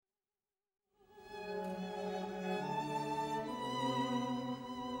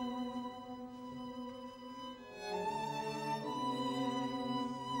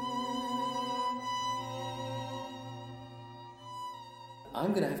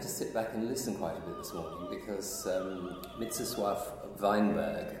I'm going to have to sit back and listen quite a bit this morning because Mstislav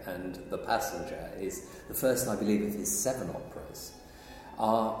Weinberg and The Passenger is the first, I believe, of his 7 operas,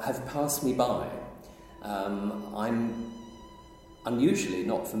 have passed me by. I'm unusually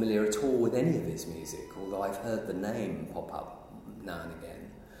not familiar at all with any of his music, although I've heard the name pop up now and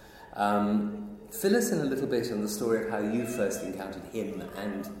again. Fill us in a little bit on the story of how you first encountered him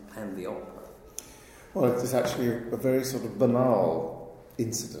and the opera. Well, it's actually a very sort of banal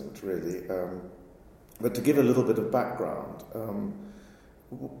incident, really. But to give a little bit of background,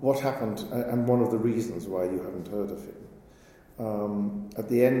 what happened, and one of the reasons why you haven't heard of him, at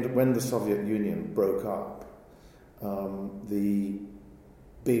the end, when the Soviet Union broke up, the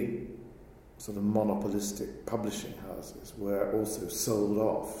big sort of monopolistic publishing houses were also sold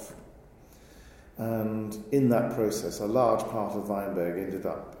off. And in that process, a large part of Weinberg ended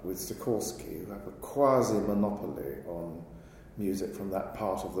up with Sikorsky, who have a quasi-monopoly on music from that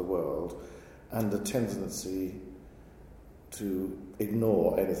part of the world, and a tendency to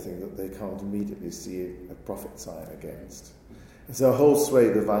ignore anything that they can't immediately see a profit sign against. And so a whole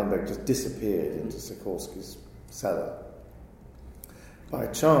swathe of Weinberg just disappeared into Sikorsky's cellar. By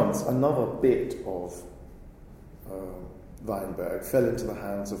chance, another bit of Weinberg fell into the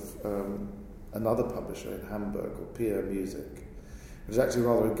hands of another publisher in Hamburg called Peer Music. It was actually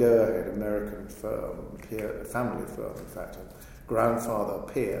rather a go-ahead American firm, a family firm, in fact. Grandfather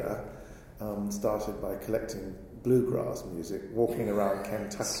Peer started by collecting bluegrass music, walking around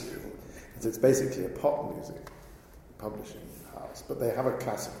Kentucky. So it's basically a pop music publishing house, but they have a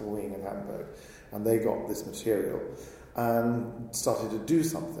classical wing in Hamburg, and they got this material and started to do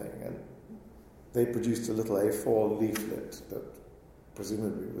something, and they produced a little A4 leaflet that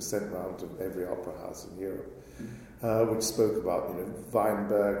presumably was sent round to every opera house in Europe, which spoke about,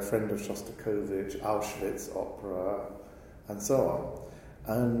 Weinberg, friend of Shostakovich, Auschwitz opera, and so on.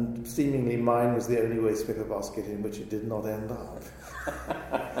 And seemingly mine was the only wastpaper basket in which it did not end up.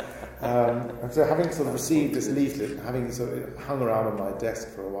 And so having sort of received this leaflet, having sort of hung around on my desk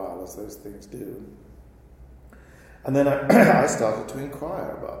for a while, as those things do, and then I started to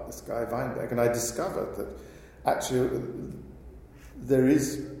inquire about this guy Weinberg, and I discovered that actually there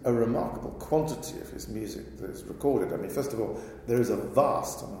is a remarkable quantity of his music that is recorded. I mean, first of all, there is a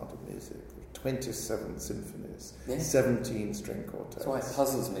vast amount of music, 27 symphonies, 17 string quartets. That's why it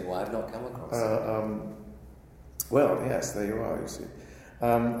puzzles me why I've not come across it. Well, yes, there you are, you see.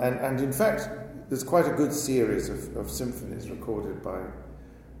 And in fact, there's quite a good series of symphonies recorded by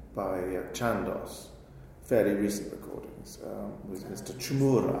Chandos, fairly recent recordings, with Mr.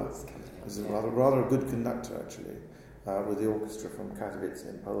 Chmura, who's a rather a good conductor, actually, with the orchestra from Katowice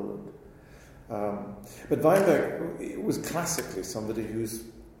in Poland. But Weinberg was classically somebody who's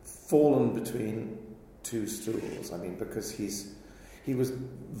fallen between two stools. I mean, because he was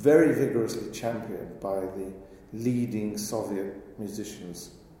very vigorously championed by the leading Soviet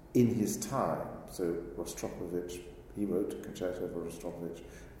musicians in his time. So Rostropovich, he wrote a concerto for Rostropovich,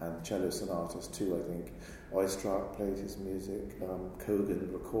 and cello sonatas too, I think. Oistrakh played his music.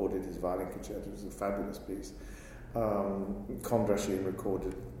 Kogan recorded his violin concerto. It was a fabulous piece. Kondrashin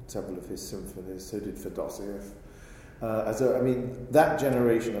recorded several of his symphonies, so did Fedosiev. That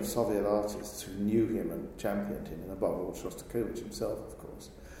generation of Soviet artists who knew him and championed him, and above all Shostakovich himself, of course,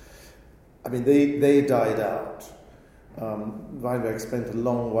 they died out. Weinberg spent a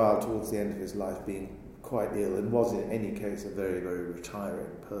long while towards the end of his life being quite ill, and was in any case a very, very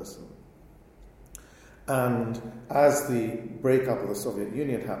retiring person. And as the breakup of the Soviet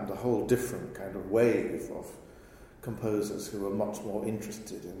Union happened, a whole different kind of wave of composers who were much more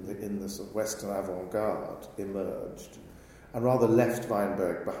interested in the sort of Western avant-garde emerged, and rather left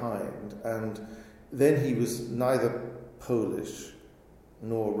Weinberg behind. And then he was neither Polish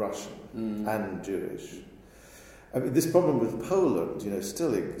nor Russian and Jewish. I mean, this problem with Poland,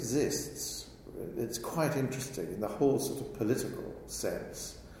 still exists. It's quite interesting in the whole sort of political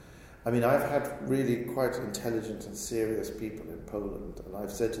sense. I mean, I've had really quite intelligent and serious people in Poland, and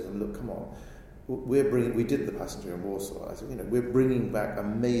I've said to them, look, come on, we did The Passenger in Warsaw. I said, we're bringing back a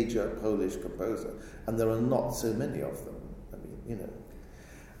major Polish composer, and there are not so many of them. I mean,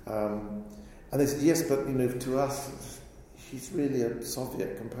 and they said, yes, but, to us, he's really a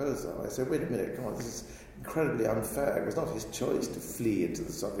Soviet composer. I said, wait a minute, come on, this is incredibly unfair. It was not his choice to flee into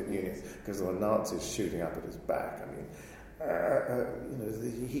the Soviet Union because there were Nazis shooting up at his back. I mean,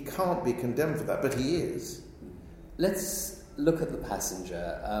 he can't be condemned for that, but he is. Let's look at The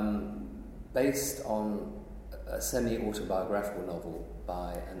Passenger, based on a semi-autobiographical novel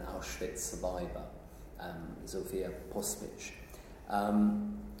by an Auschwitz survivor, Zofia Postmich.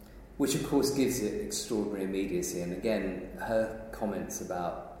 which of course gives it extraordinary immediacy. And again, her comments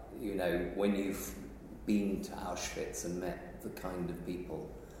about, when you've been to Auschwitz and met the kind of people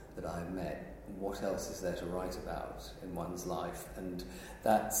that I've met, what else is there to write about in one's life? And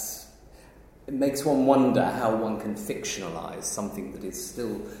it makes one wonder how one can fictionalise something that is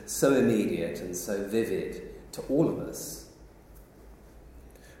still so immediate and so vivid to all of us.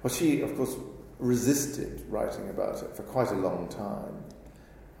 Well, she, of course, resisted writing about it for quite a long time.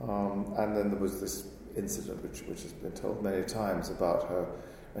 And then there was this incident, which has been told many times, about her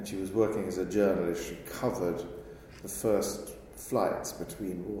when she was working as a journalist. She covered the first flights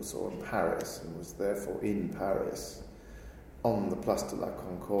between Warsaw and Paris and was therefore in Paris on the Place de la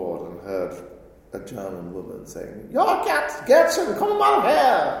Concorde and heard a German woman saying, "Ja, Gertchen, come on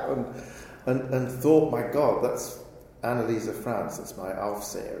here!" and thought, my God, that's Anneliese Franz, that's my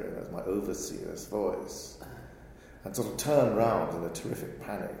Aufseherin, that's my overseer's voice. And sort of turned round in a terrific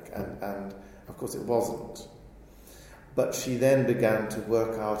panic, and of course it wasn't. But she then began to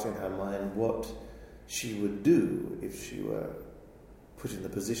work out in her mind what she would do if she were put in the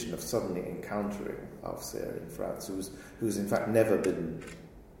position of suddenly encountering Aufseherin Franz, who was in fact never been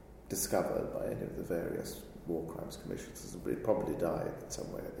discovered by any of the various war crimes commissions. He probably died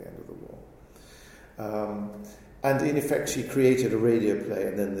somewhere at the end of the war. And in effect she created a radio play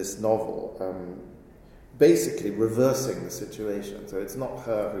and then this novel, basically reversing the situation. So it's not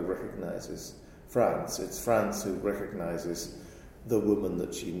her who recognises Franz, it's Franz who recognises the woman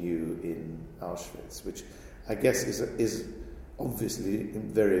that she knew in Auschwitz, which I guess is obviously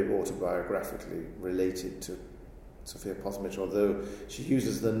very autobiographically related to Sophia Posmich, although she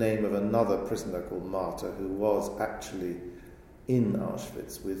uses the name of another prisoner called Marta, who was actually in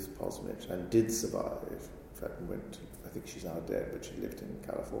Auschwitz with Posmich and did survive. In fact, I think she's now dead, but she lived in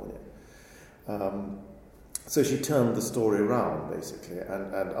California. So she turned the story around, basically,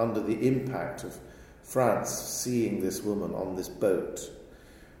 and under the impact of France seeing this woman on this boat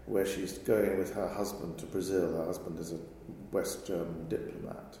where she's going with her husband to Brazil. Her husband is a West German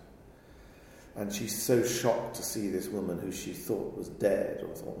diplomat. And she's so shocked to see this woman who she thought was dead,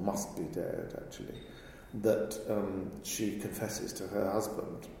 or thought must be dead, actually, that she confesses to her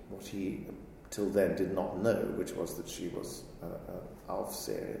husband what he till then did not know, which was that she was an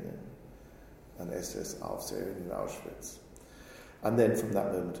Aufseherin, an SS Aufseherin in Auschwitz. And then from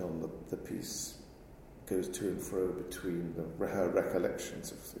that moment on, the piece goes to and fro between her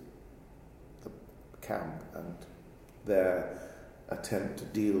recollections of the camp and their attempt to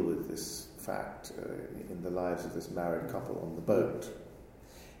deal with this fact in the lives of this married couple on the boat.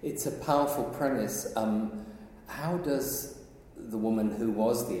 It's a powerful premise. How does the woman who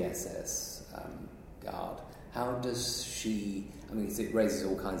was the SS guard, how does she, it raises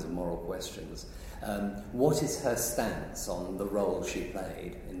all kinds of moral questions. What is her stance on the role she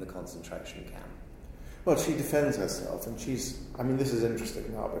played in the concentration camp? Well, she defends herself, and this is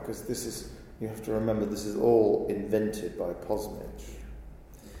interesting now, because you have to remember, this is all invented by Posmich.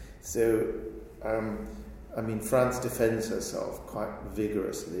 So, France defends herself quite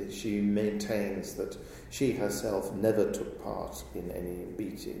vigorously. She maintains that she herself never took part in any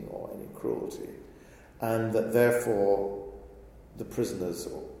beating or any cruelty, and that therefore the prisoners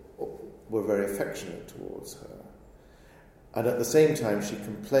were very affectionate towards her. And at the same time, she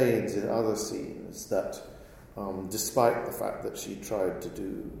complains in other scenes that despite the fact that she tried to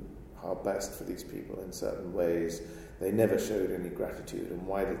do her best for these people in certain ways, they never showed any gratitude. And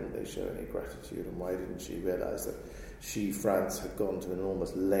why didn't they show any gratitude? And why didn't she realise that she, France, had gone to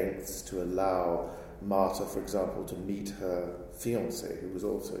enormous lengths to allow Marta, for example, to meet her fiancé, who was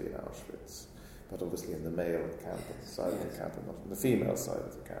also in Auschwitz, but obviously in the male camp, side of the camp, and not in the female side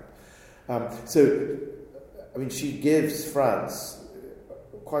of the camp. She gives France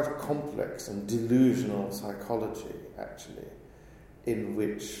quite a complex and delusional psychology, actually, in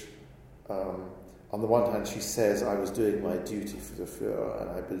which, on the one hand, she says, I was doing my duty for the Führer,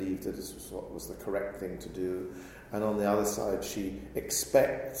 and I believed that this was what was the correct thing to do. And on the other side, she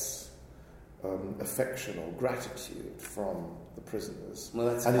expects affection or gratitude from the prisoners,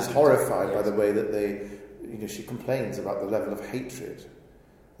 and is horrified by the way that she complains about the level of hatred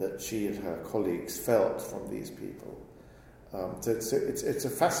that she and her colleagues felt from these people. So it's a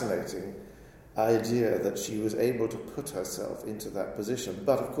fascinating idea that she was able to put herself into that position.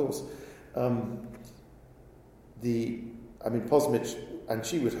 But of course, Posmich, and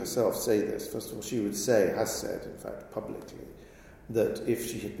she would herself say this, first of all, has said, in fact, publicly, that if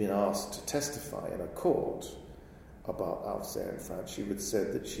she had been asked to testify in a court about Aufseherin France, she would have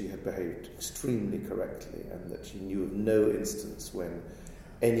said that she had behaved extremely correctly and that she knew of no instance when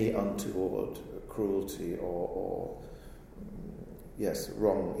any untoward cruelty or yes,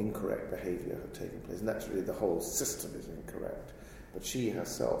 wrong, incorrect behaviour had taken place. And naturally the whole system is incorrect. But she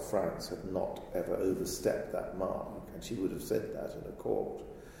herself, France, had not ever overstepped that mark, and she would have said that in a court.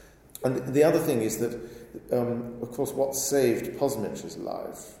 And the other thing is that, of course, what saved Posmich's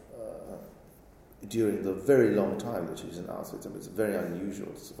life during the very long time that she was in Auschwitz, and it's very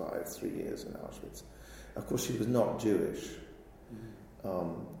unusual to survive 3 years in Auschwitz, of course, she was not Jewish.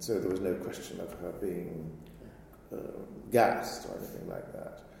 So there was no question of her being gassed or anything like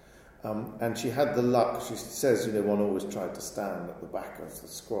that. And she had the luck, she says, one always tried to stand at the back of the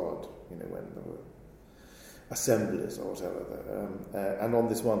squad, when there were assemblies or whatever. And on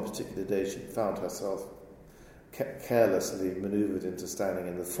this one particular day, she found herself carelessly manoeuvred into standing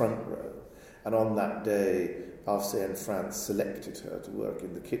in the front row. And on that day, Arsène France selected her to work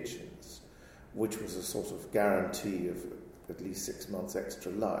in the kitchens, which was a sort of guarantee of at least 6 months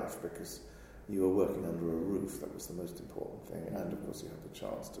extra life, because you were working under a roof. That was the most important thing. And, of course, you had the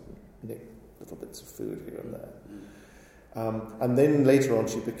chance to nick little bits of food here and there. And then later on,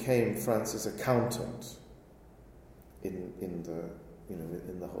 she became France's accountant in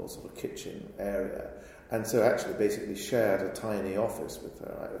the whole sort of kitchen area. And so actually basically shared a tiny office with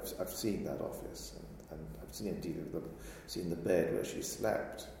her. I've seen that office, and I've seen seen the bed where she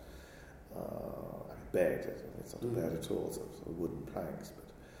slept. It's not a bed at all, sort of wooden planks. But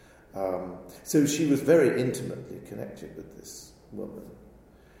so she was very intimately connected with this woman.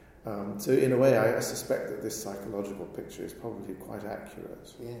 So in a way, I suspect that this psychological picture is probably quite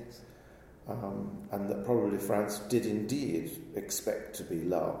accurate. Yes. And that probably France did indeed expect to be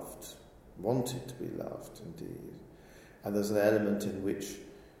loved, wanted to be loved indeed. And there's an element in which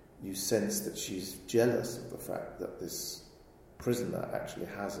you sense that she's jealous of the fact that this prisoner actually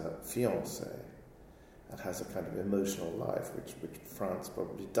has a fiancé and has a kind of emotional life which France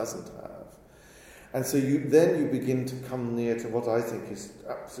probably doesn't have. And so you begin to come near to what I think is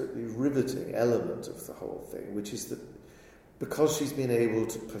absolutely riveting element of the whole thing, which is that because she's been able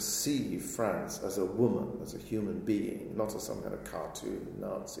to perceive France as a woman, as a human being, not as some kind of cartoon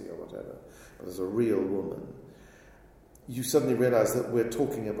Nazi or whatever, but as a real woman, you suddenly realise that we're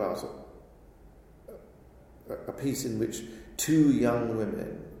talking about a piece in which two young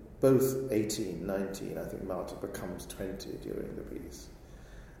women, both 18, 19, I think Marta becomes 20 during the piece,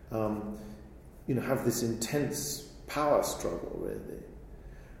 have this intense power struggle, really.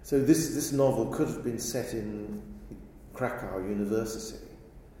 So this novel could have been set in Krakow University.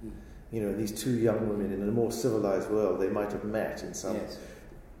 These two young women in a more civilized world, they might have met in some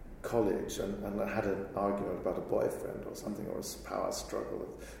college and had an argument about a boyfriend or something, or a power struggle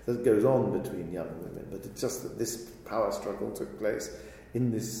that goes on between young women. But it's just that this power struggle took place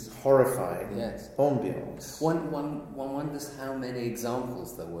in this horrifying ambience. One wonders how many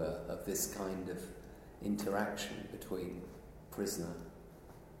examples there were of this kind of interaction between prisoner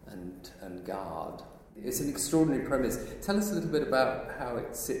and guard. It's an extraordinary premise. Tell us a little bit about how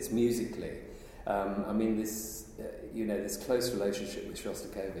it sits musically. This close relationship with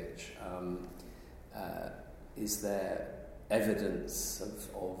Shostakovich. Is there evidence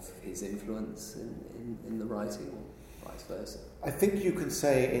of his influence in the writing, or vice versa? I think you could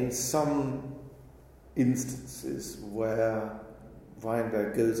say in some instances where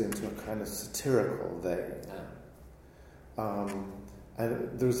Weinberg goes into a kind of satirical vein.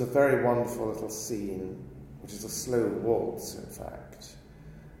 And there's a very wonderful little scene, which is a slow waltz, in fact,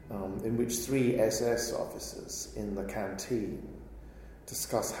 in which 3 SS officers in the canteen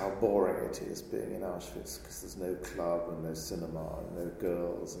discuss how boring it is being in Auschwitz, because there's no club and no cinema and no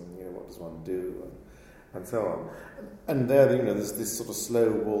girls, and what does one do, and so on. And there, there's this sort of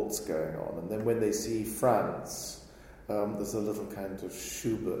slow waltz going on, and then when they see France, there's a little kind of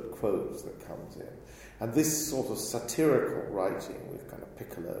Schubert quote that comes in. And this sort of satirical writing with kind of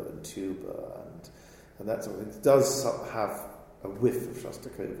piccolo and tuba and that sort of thing does have a whiff of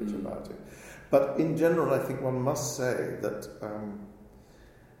Shostakovich about it. But in general, I think one must say that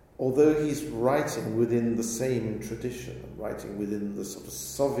although he's writing within the same tradition, writing within the sort of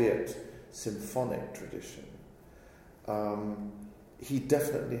Soviet symphonic tradition, he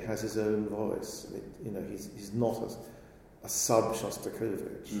definitely has his own voice. He's not a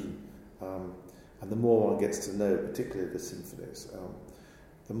sub-Shostakovich. And the more one gets to know, particularly the symphonies,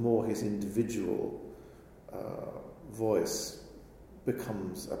 the more his individual voice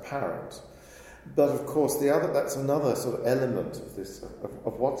becomes apparent. But of course, that's another sort of element of this,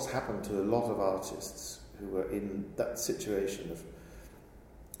 of what's happened to a lot of artists who were in that situation of,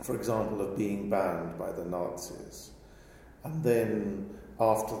 for example, of being banned by the Nazis, and then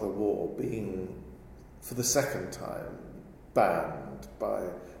after the war being, for the second time, banned by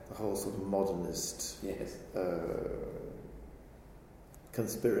the whole sort of modernist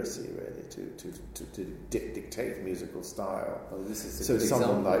conspiracy, really, to dictate musical style. Well, this is so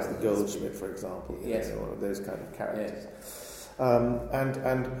someone example, like the Goldschmidt, for example, yes. one of those kind of characters. Yes.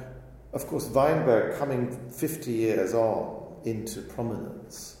 And of course, Weinberg, coming 50 years on into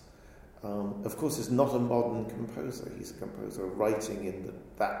prominence, of course, is not a modern composer. He's a composer writing in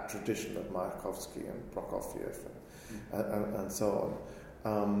that tradition of Mayakovsky and Prokofiev and so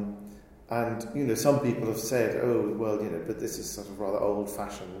on. And, some people have said, oh, well, but this is sort of rather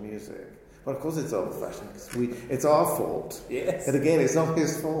old-fashioned music. Well, of course it's old-fashioned, because it's our fault. Yes. And again, it's not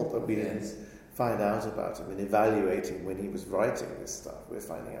his fault that we didn't Yes. find out about him and evaluating when he was writing this stuff. We're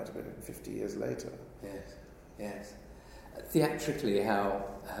finding out about it 50 years later. Yes, yes. Theatrically, how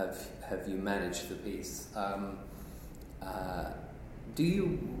have you managed the piece? Do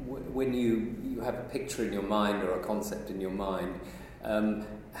you, when you have a picture in your mind or a concept in your mind,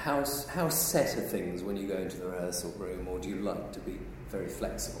 how set are things when you go into the rehearsal room, or do you like to be very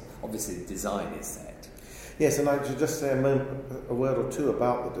flexible? Obviously, the design is set. Yes, and I should just say a word or two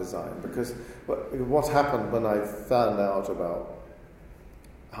about the design, because what happened when I found out about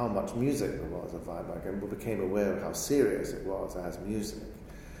how much music there was of Weinberg and became aware of how serious it was as music,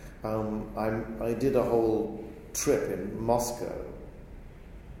 I did a whole trip in Moscow,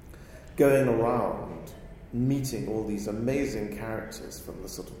 going around meeting all these amazing characters from the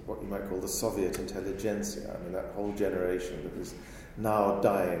sort of what you might call the Soviet intelligentsia, that whole generation that is now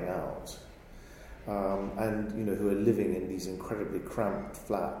dying out. And who are living in these incredibly cramped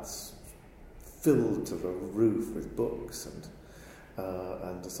flats, filled to the roof with books, and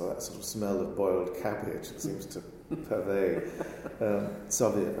so that sort of smell of boiled cabbage that seems to pervade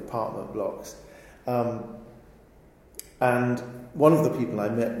Soviet apartment blocks. And one of the people I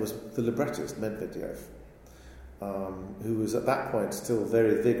met was the librettist Medvedev, who was at that point still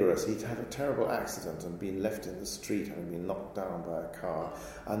very vigorous. He'd had a terrible accident and been left in the street, having been knocked down by a car,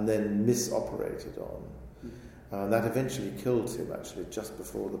 and then misoperated on. That eventually killed him, actually, just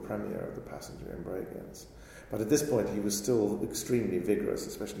before the premiere of The Passenger in Bregenz. But at this point, he was still extremely vigorous,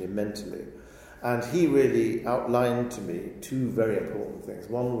 especially mentally. And he really outlined to me two very important things.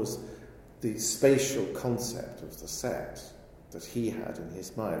 One was the spatial concept of the set that he had in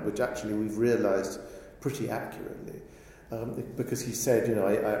his mind, which actually we've realised pretty accurately, because he said,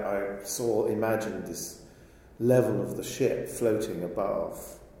 I imagined this level of the ship floating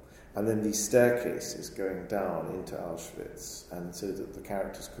above, and then these staircases going down into Auschwitz, and so that the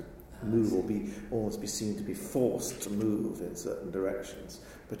characters could move or almost be seen to be forced to move in certain directions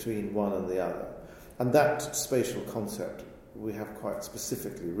between one and the other. And that spatial concept we have quite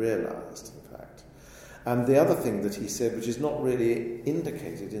specifically realised, in fact. And the other thing that he said, which is not really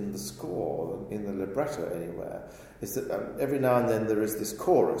indicated in the score, in the libretto anywhere, is that every now and then there is this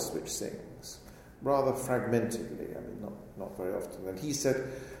chorus which sings, rather fragmentedly, not very often. And he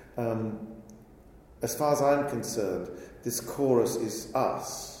said, as far as I'm concerned, this chorus is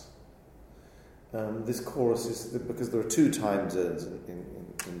us. This chorus is, because there are two time zones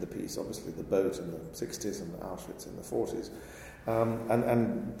in the piece, obviously the boat in the 60s and Auschwitz in the 40s.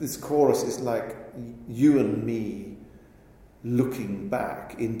 And this chorus is like you and me looking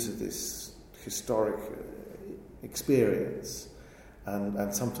back into this historic experience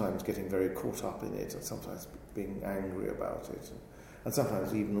and sometimes getting very caught up in it, and sometimes being angry about it, and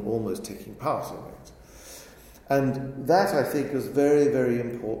sometimes even almost taking part in it. And that, I think, is very, very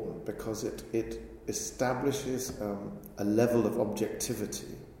important, because it establishes a level of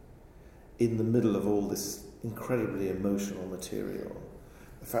objectivity in the middle of all this incredibly emotional material.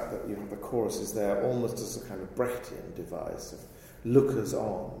 The fact that the chorus is there almost as a kind of Brechtian device of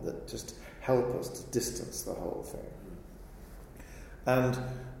lookers-on that just help us to distance the whole thing. And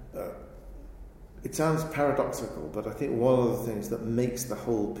it sounds paradoxical, but I think one of the things that makes the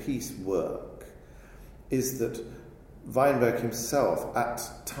whole piece work is that Weinberg himself, at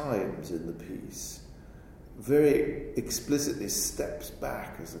times in the piece, very explicitly steps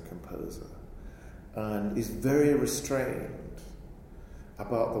back as a composer and is very restrained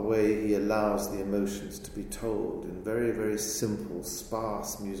about the way he allows the emotions to be told in very, very simple,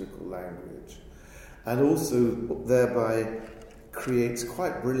 sparse musical language, and also thereby creates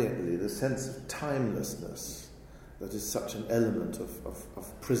quite brilliantly the sense of timelessness that is such an element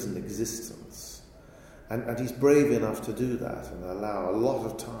of prison existence. And he's brave enough to do that and allow a lot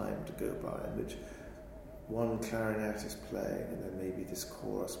of time to go by in which one clarinet is playing, and then maybe this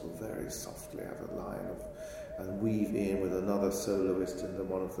chorus will very softly have a line of, and weave in with another soloist and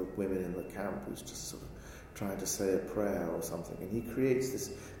one of the women in the camp who's just sort of trying to say a prayer or something. And he creates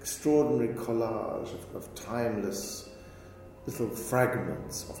this extraordinary collage of timeless little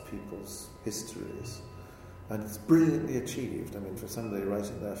fragments of people's histories. And it's brilliantly achieved. I mean, for somebody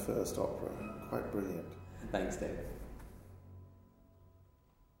writing their first opera, quite brilliant. Thanks, David.